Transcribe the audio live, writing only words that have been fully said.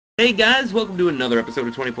Hey guys, welcome to another episode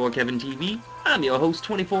of 24 Kevin TV. I'm your host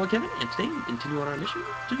 24 Kevin, and today we continue on our mission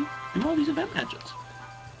to do all these event matches.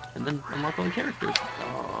 And then unlock all the characters.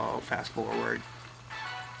 Oh, fast forward.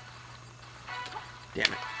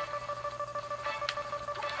 Damn it.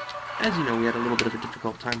 As you know, we had a little bit of a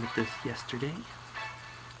difficult time with this yesterday.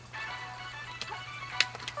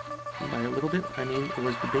 And by a little bit, I mean it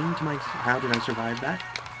was the bane to my... How did I survive that?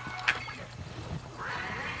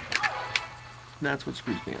 That's what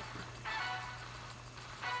screws me up.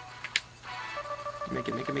 Make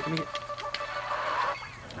it.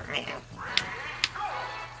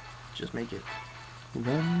 Just make it.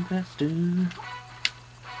 Run faster.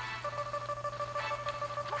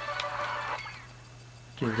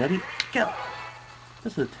 Okay, ready? Go!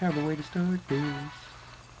 This is a terrible way to start this.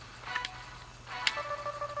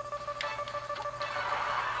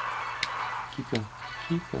 Keep going.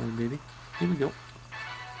 Keep going, baby. Here we go.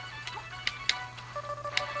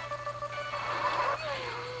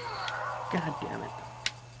 God damn it.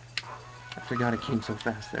 I forgot it came so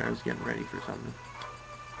fast there. I was getting ready for something.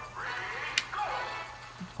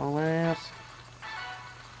 Alas.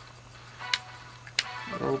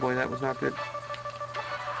 Oh boy, that was not good.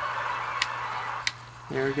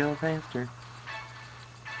 Here we go, faster.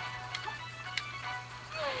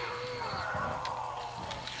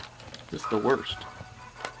 This is the worst.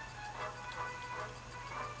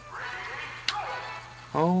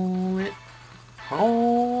 Hold it.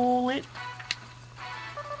 Hold it.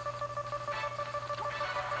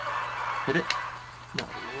 Hit it. No,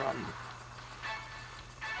 run.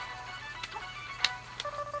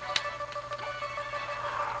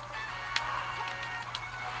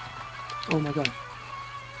 Oh my god.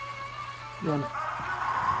 Run.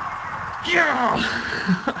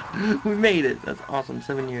 Yeah! We made it. That's awesome.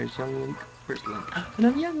 7 years. Young Link. Where's Link? And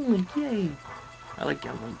I'm Young Link. Yay! I like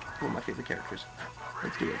Young Link. One of my favorite characters.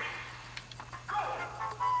 Let's do it.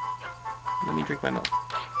 Let me drink my milk.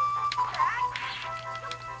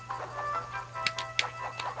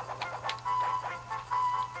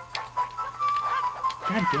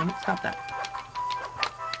 God damn it, stop that.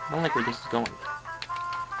 I don't like where this is going.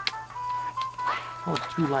 Oh,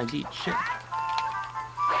 it's 2 lives each. Shit.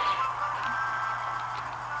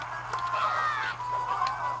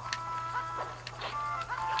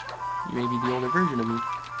 You may be the older version of me.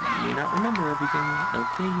 You may not remember everything.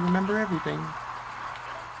 Okay, you remember everything.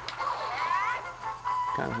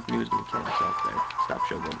 Kinda hoping he was gonna kill himself there. Stop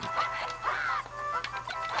showboating.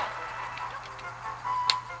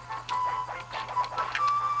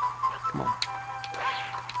 Come on.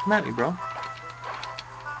 Come at me, bro.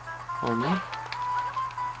 Or me.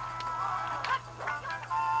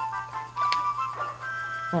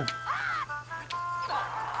 Come on.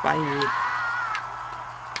 Bye.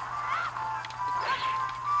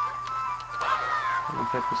 I'll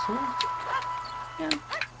infect the sword. And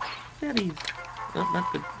daddies. Oh,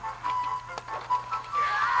 not good.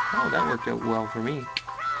 Oh, that worked out well for me.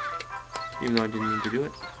 Even though I didn't mean to do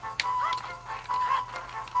it.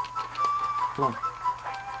 Come on.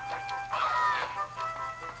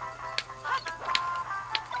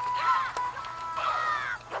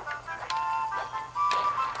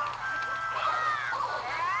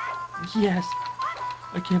 Yes!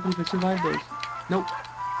 I can't believe I survived those. Nope.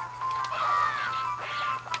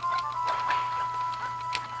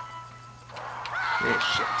 Yeah,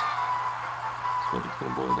 shit. That's what it's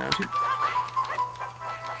gonna boil down to.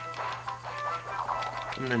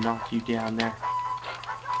 I'm gonna knock you down there.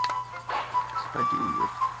 If I do,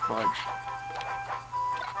 you're fudge.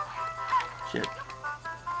 Shit.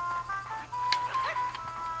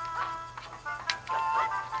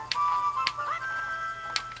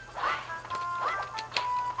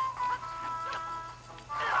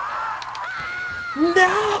 No!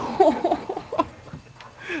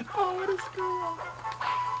 Oh, what a screw up.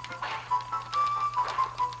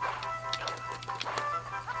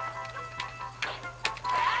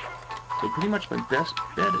 So pretty much my best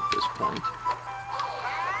bet at this point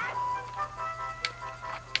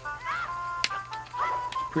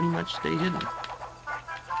pretty much stay hidden.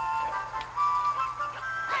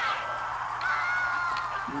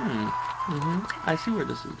 I see where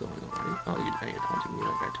this is going already. Oh, now you're taunting me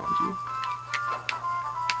like I taunt you.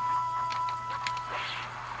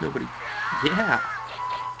 Nobody. Yeah!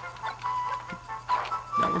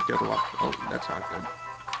 That worked out a lot. Oh, that's not good.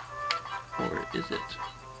 Or is it?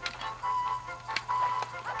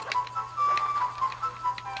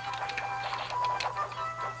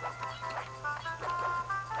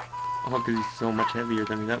 Oh, because he's so much heavier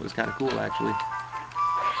than me. That was kind of cool, actually.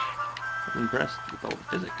 I'm impressed with all the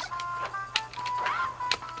physics.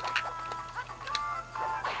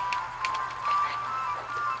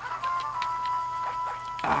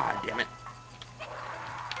 Ah, damn it.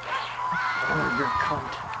 Oh, you're a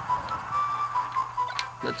cunt.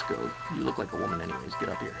 Let's go. You look like a woman anyways. Get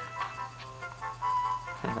up here.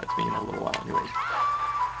 That's me in a little while anyways.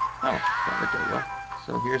 Oh, that worked out well.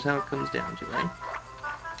 So here's how it comes down to, right?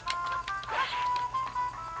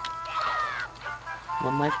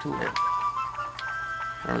 One life to live.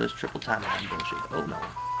 Oh, there's triple timeline bullshit. Oh no.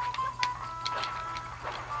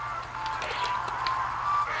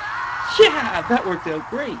 Yeah, that worked out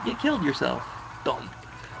great. You killed yourself. Dumb.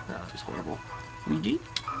 That was horrible. Ouija?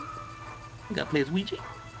 We gotta play as Ouija?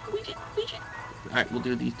 Ouija? Ouija? Alright, we'll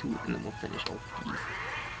do these two and then we'll finish. Oh, jeez.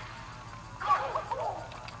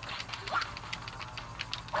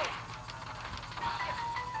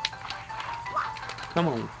 Come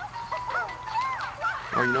on.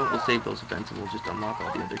 Or you know what, we'll save those events and we'll just unlock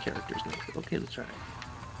all the other characters next. Okay, let's try it.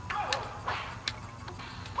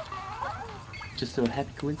 Just so a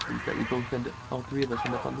happy coincidence that we both all three of us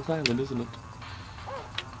end up on this island, isn't it?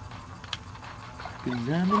 Cause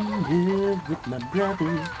I'm in love with my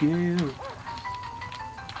brother's girl.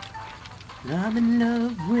 I'm in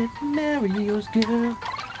love with Mario's girl.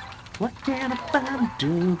 What can I find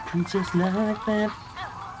a princess like that?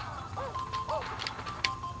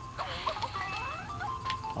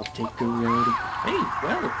 I'll take her out. Hey,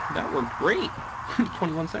 well, that worked great.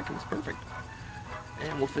 21 seconds, perfect.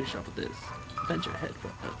 And we'll finish up with this. Adventure ahead.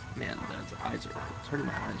 Man, that's eyes are. It's hurting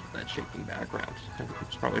my eyes with that shaking background.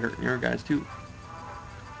 It's probably hurting your guys too.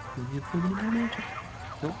 Nope.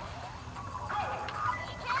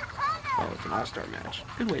 Oh, it's an all-star match.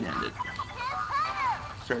 Good way to end it.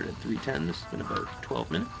 Started at 3:10. This has been about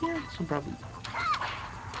 12 minutes. Yeah, this will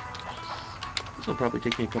probably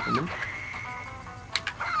take me a couple minutes.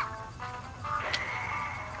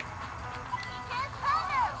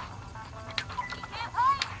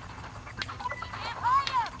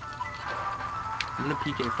 I'm gonna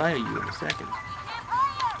PK fire you in a second.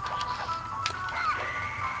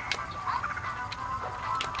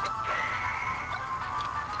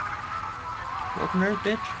 Welcome to Earth,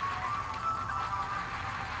 bitch.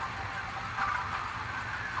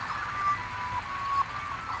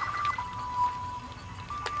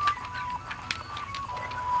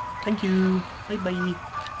 Thank you. Bye-bye.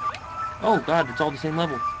 Oh, God, it's all the same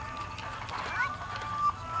level.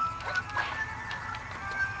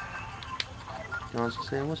 I was to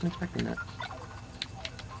say, I wasn't expecting that.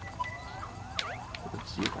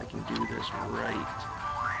 Let's see if I can do this right.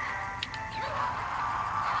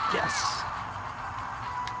 Yes!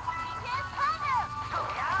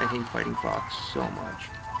 I hate fighting Fox so much.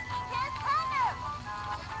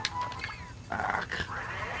 Ah.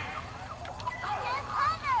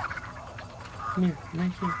 Come here, I'm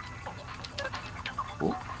right here.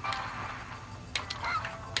 Oh.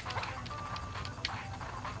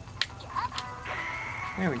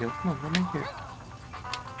 There we go. Come on, I'm right here.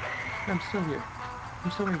 I'm still here.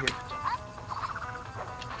 I'm still right here.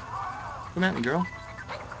 Come at me, girl.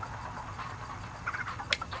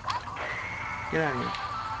 Get out of here.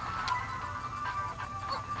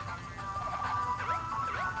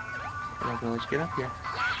 I'm not gonna let you get up here.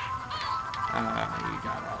 Ah, you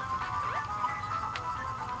got up.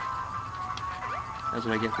 That's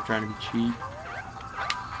what I get for trying to be cheap.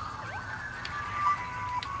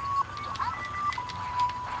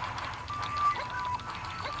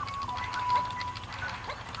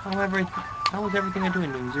 How is everything I'm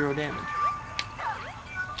doing 0 damage?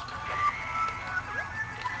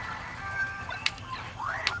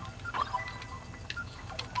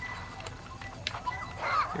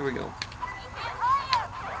 Here we go.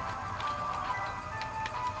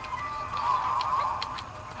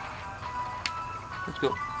 Let's go.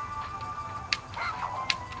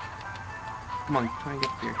 Come on, try and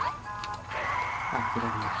get up here. Ah, get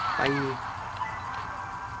out of here. Bye.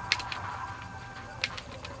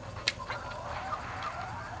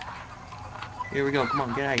 Here we go. Come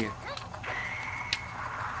on, get out of here.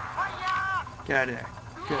 Get out of there.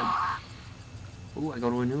 Good. Ooh, I go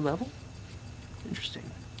to a new level? Interesting.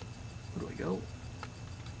 Where do I go?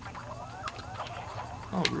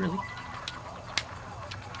 Oh, really?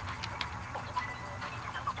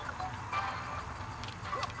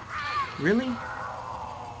 Really?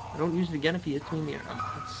 I don't usually get if he hits me in the air. Oh,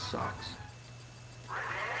 that sucks.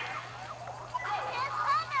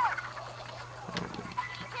 I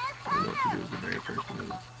don't know what to do as the very first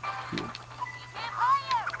move. Cool.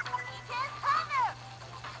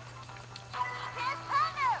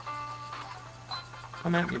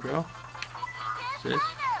 Come at me, bro. Sis.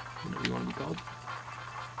 Whatever you want to be called.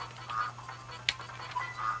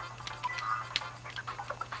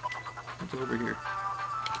 What's over here?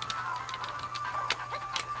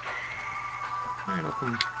 Alright, I'll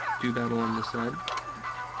come do battle on this side.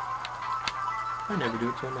 I never do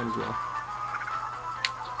it, so I might as well.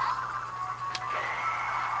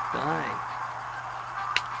 Die.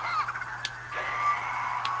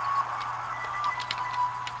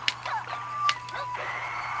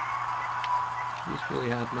 What's really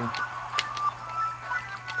happening?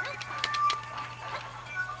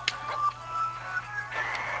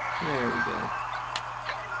 There we go.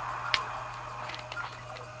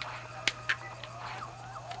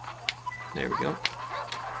 There we go.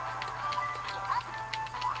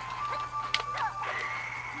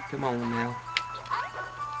 Come on now.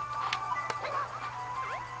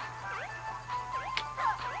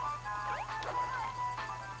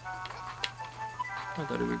 I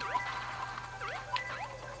thought it would...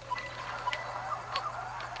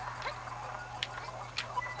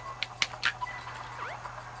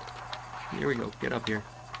 Here we go. Get up here.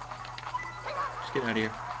 Just get out of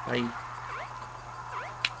here. Bye.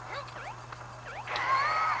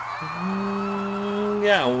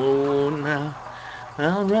 Yeah, well, now.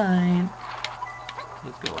 Alright.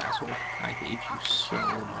 Let's go, asshole. I hate you so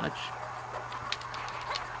much.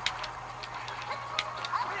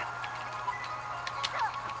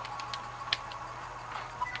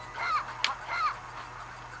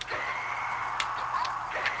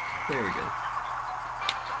 There we go.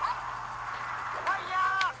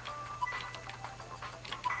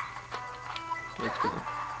 Let's go.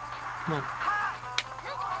 Come on.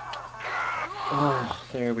 Oh,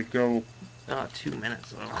 there we go. 2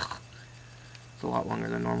 minutes. Ugh. It's a lot longer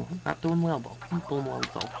than normal. Not doing well, though. Not doing well,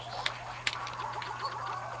 though.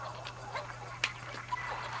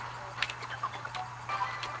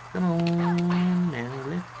 Come on, now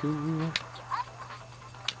let's go.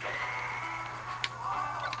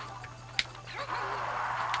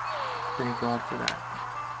 Thank God for that.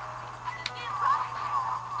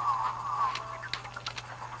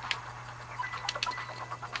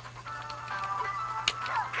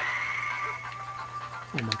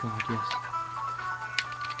 Oh my God, yes.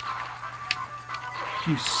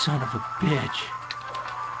 You son of a bitch.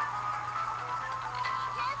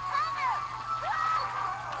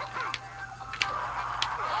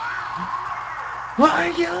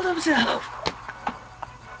 Why he killed himself?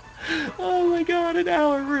 Oh my God, an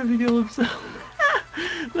hour for him to kill himself.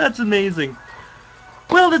 That's amazing.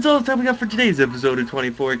 Well, that's all the time we got for today's episode of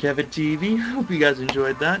 24 Kevin TV. Hope you guys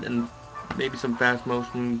enjoyed that, and maybe some fast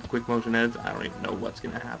motion, quick motion edits. I don't even know what's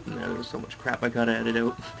gonna happen there. There's so much crap I gotta edit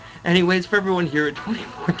out. Anyways, for everyone here at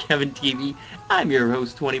 24 Kevin TV, I'm your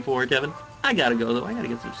host, 24 Kevin. I gotta go, though. I gotta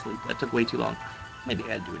get some sleep. That took way too long. Maybe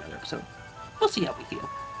I gotta do another episode. We'll see how we feel.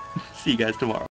 See you guys tomorrow.